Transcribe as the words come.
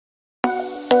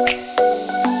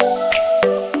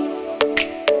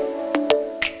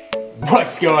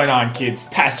What's going on, kids?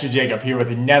 Pastor Jacob here with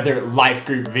another Life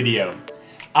Group video.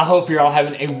 I hope you're all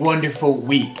having a wonderful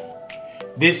week.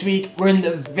 This week, we're in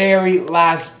the very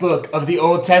last book of the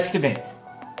Old Testament.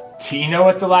 Do you know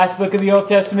what the last book of the Old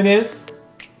Testament is?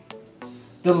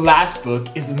 The last book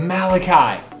is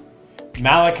Malachi.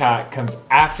 Malachi comes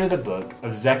after the book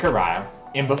of Zechariah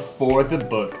and before the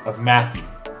book of Matthew.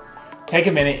 Take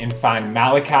a minute and find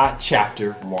Malachi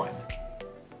chapter 1.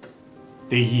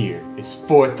 The year is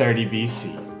 430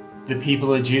 BC. The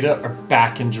people of Judah are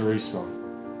back in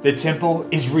Jerusalem. The temple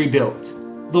is rebuilt.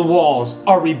 The walls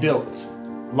are rebuilt.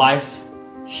 Life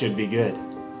should be good.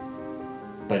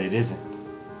 But it isn't.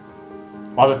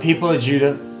 While the people of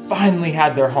Judah finally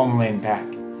had their homeland back,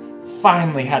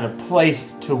 finally had a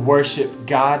place to worship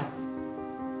God,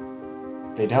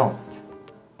 they don't.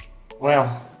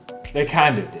 Well, they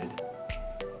kind of did.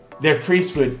 Their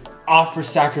priests would offer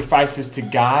sacrifices to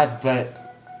God, but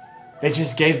they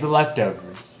just gave the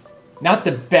leftovers. Not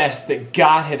the best that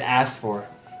God had asked for.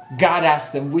 God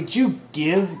asked them, would you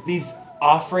give these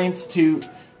offerings to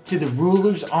the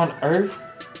rulers on earth?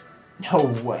 No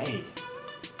way.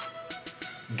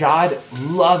 God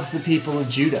loves the people of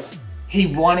Judah. He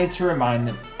wanted to remind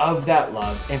them of that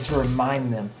love and to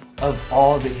remind them of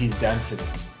all that he's done for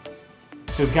them.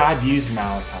 So God used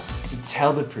Malachi to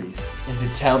tell the priests and to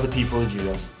tell the people of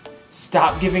Judah,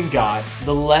 stop giving God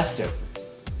the leftovers.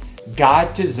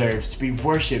 God deserves to be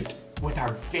worshipped with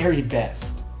our very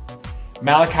best.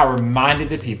 Malachi reminded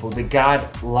the people that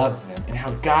God loved them and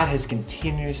how God has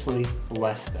continuously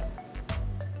blessed them.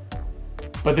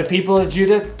 But the people of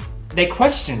Judah, they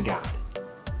questioned God.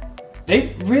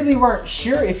 They really weren't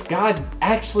sure if God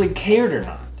actually cared or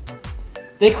not.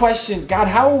 They questioned, God,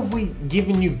 how have we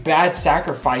given you bad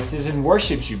sacrifices and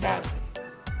worshipped you badly?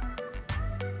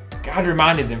 God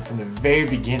reminded them from the very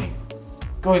beginning,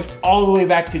 going all the way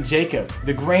back to Jacob,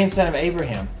 the grandson of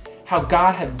Abraham, how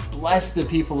God had blessed the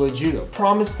people of Judah,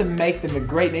 promised to make them a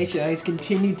great nation, and he's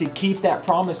continued to keep that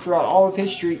promise throughout all of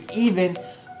history, even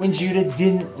when Judah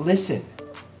didn't listen.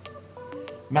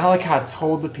 Malachi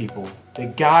told the people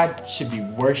that God should be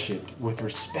worshipped with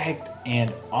respect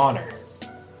and honor.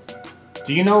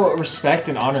 Do you know what respect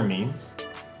and honor means?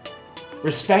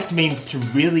 Respect means to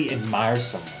really admire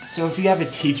someone. So if you have a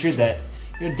teacher that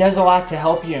does a lot to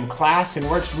help you in class and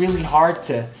works really hard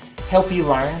to help you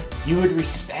learn, you would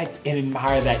respect and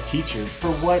admire that teacher for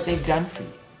what they've done for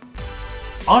you.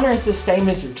 Honor is the same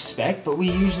as respect, but we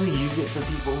usually use it for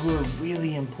people who are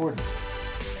really important.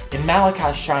 And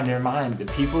Malachi is trying to remind the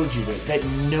people of Judah that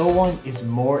no one is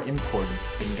more important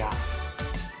than God.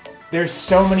 There's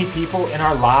so many people in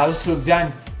our lives who have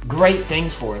done great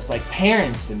things for us, like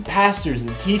parents and pastors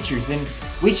and teachers, and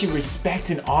we should respect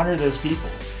and honor those people.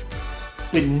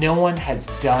 But no one has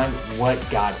done what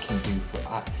God can do for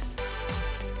us.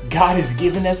 God has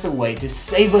given us a way to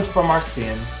save us from our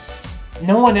sins.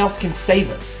 No one else can save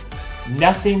us.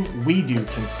 Nothing we do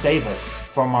can save us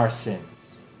from our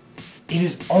sins. It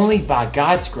is only by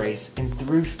God's grace and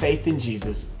through faith in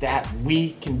Jesus that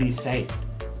we can be saved.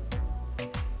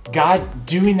 God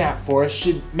doing that for us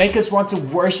should make us want to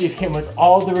worship him with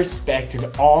all the respect and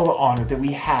all the honor that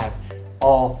we have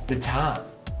all the time.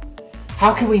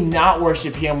 How can we not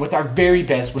worship him with our very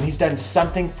best when he's done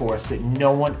something for us that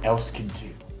no one else could do?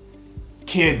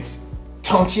 Kids,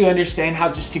 don't you understand how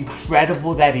just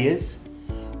incredible that is?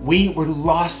 We were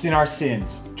lost in our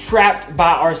sins, trapped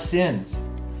by our sins.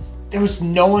 There was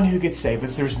no one who could save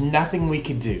us. There was nothing we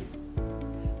could do.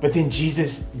 But then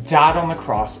Jesus died on the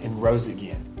cross and rose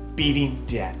again, beating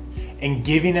death and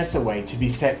giving us a way to be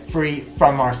set free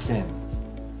from our sins.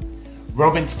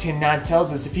 Romans 10:9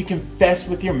 tells us if you confess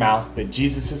with your mouth that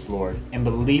Jesus is Lord and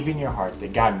believe in your heart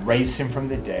that God raised him from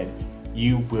the dead,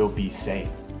 you will be saved.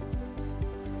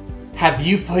 Have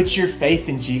you put your faith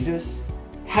in Jesus?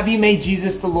 Have you made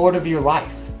Jesus the Lord of your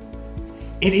life?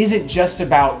 It isn't just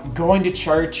about going to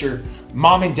church or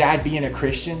mom and dad being a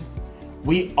Christian.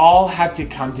 We all have to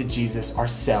come to Jesus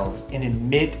ourselves and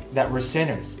admit that we're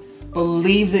sinners.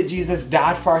 Believe that Jesus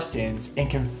died for our sins and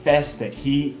confess that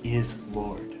he is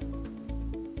Lord.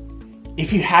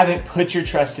 If you haven't put your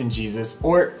trust in Jesus,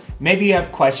 or maybe you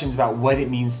have questions about what it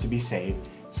means to be saved,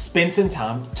 spend some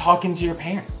time talking to your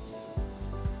parents.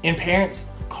 And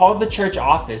parents, call the church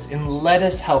office and let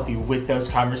us help you with those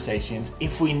conversations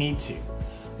if we need to.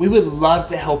 We would love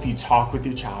to help you talk with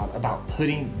your child about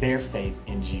putting their faith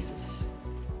in Jesus.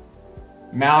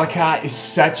 Malachi is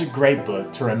such a great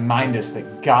book to remind us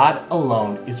that God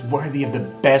alone is worthy of the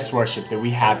best worship that we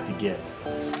have to give.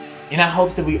 And I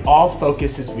hope that we all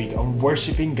focus this week on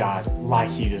worshiping God like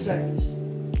he deserves.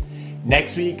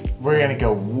 Next week, we're going to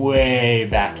go way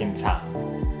back in time.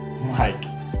 Like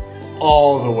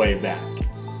all the way back.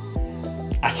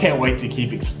 I can't wait to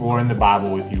keep exploring the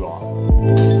Bible with you all.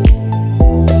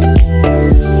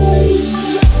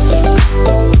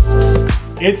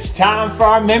 It's time for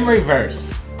our memory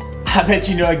verse. I bet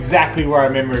you know exactly where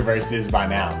our memory verse is by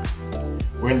now.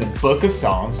 We're in the book of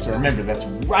Psalms, so remember that's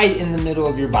right in the middle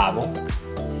of your Bible.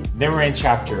 Then we're in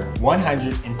chapter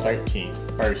 113,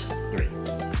 verse 3.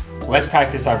 Let's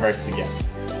practice our verse together.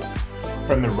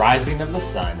 From the rising of the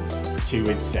sun to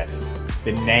its setting,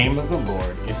 the name of the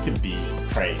Lord is to be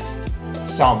praised.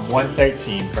 Psalm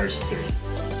 113, verse 3.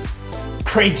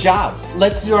 Great job!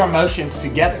 Let's do our motions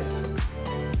together.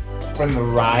 From the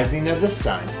rising of the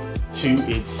sun to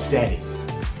its setting,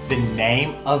 the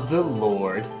name of the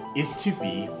Lord is to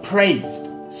be praised.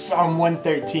 Psalm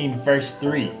 113, verse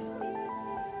 3.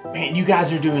 Man, you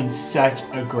guys are doing such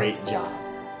a great job.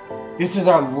 This is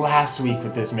our last week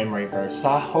with this memory verse, so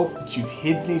I hope that you've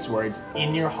hidden these words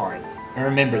in your heart and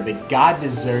remember that God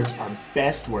deserves our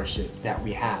best worship that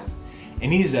we have.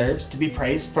 And He deserves to be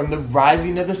praised from the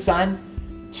rising of the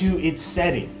sun to its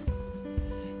setting.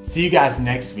 See you guys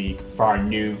next week for our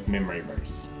new memory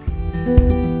verse.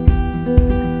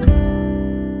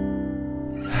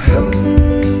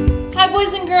 Hi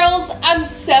boys and girls, I'm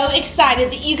so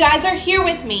excited that you guys are here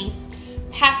with me.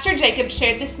 Pastor Jacob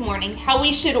shared this morning how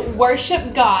we should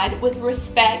worship God with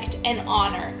respect and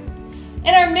honor.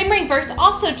 And our memory verse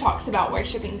also talks about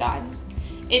worshiping God.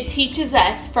 It teaches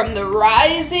us from the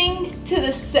rising to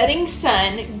the setting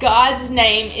sun, God's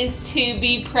name is to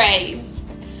be praised.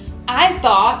 I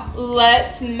thought,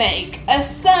 let's make a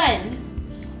sun.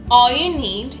 All you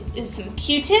need is some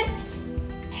Q-tips,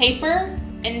 paper,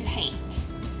 and paint.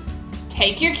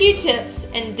 Take your Q-tips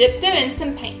and dip them in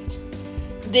some paint.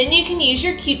 Then you can use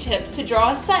your Q-tips to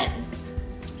draw a sun.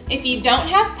 If you don't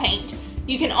have paint,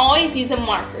 you can always use a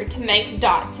marker to make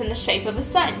dots in the shape of a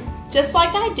sun, just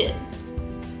like I did.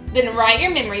 Then write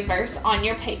your memory verse on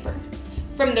your paper.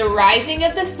 From the rising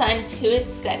of the sun to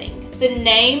its setting, the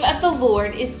name of the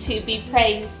Lord is to be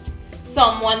praised.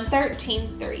 Psalm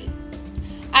 113:3.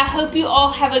 I hope you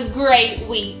all have a great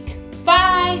week.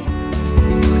 Bye!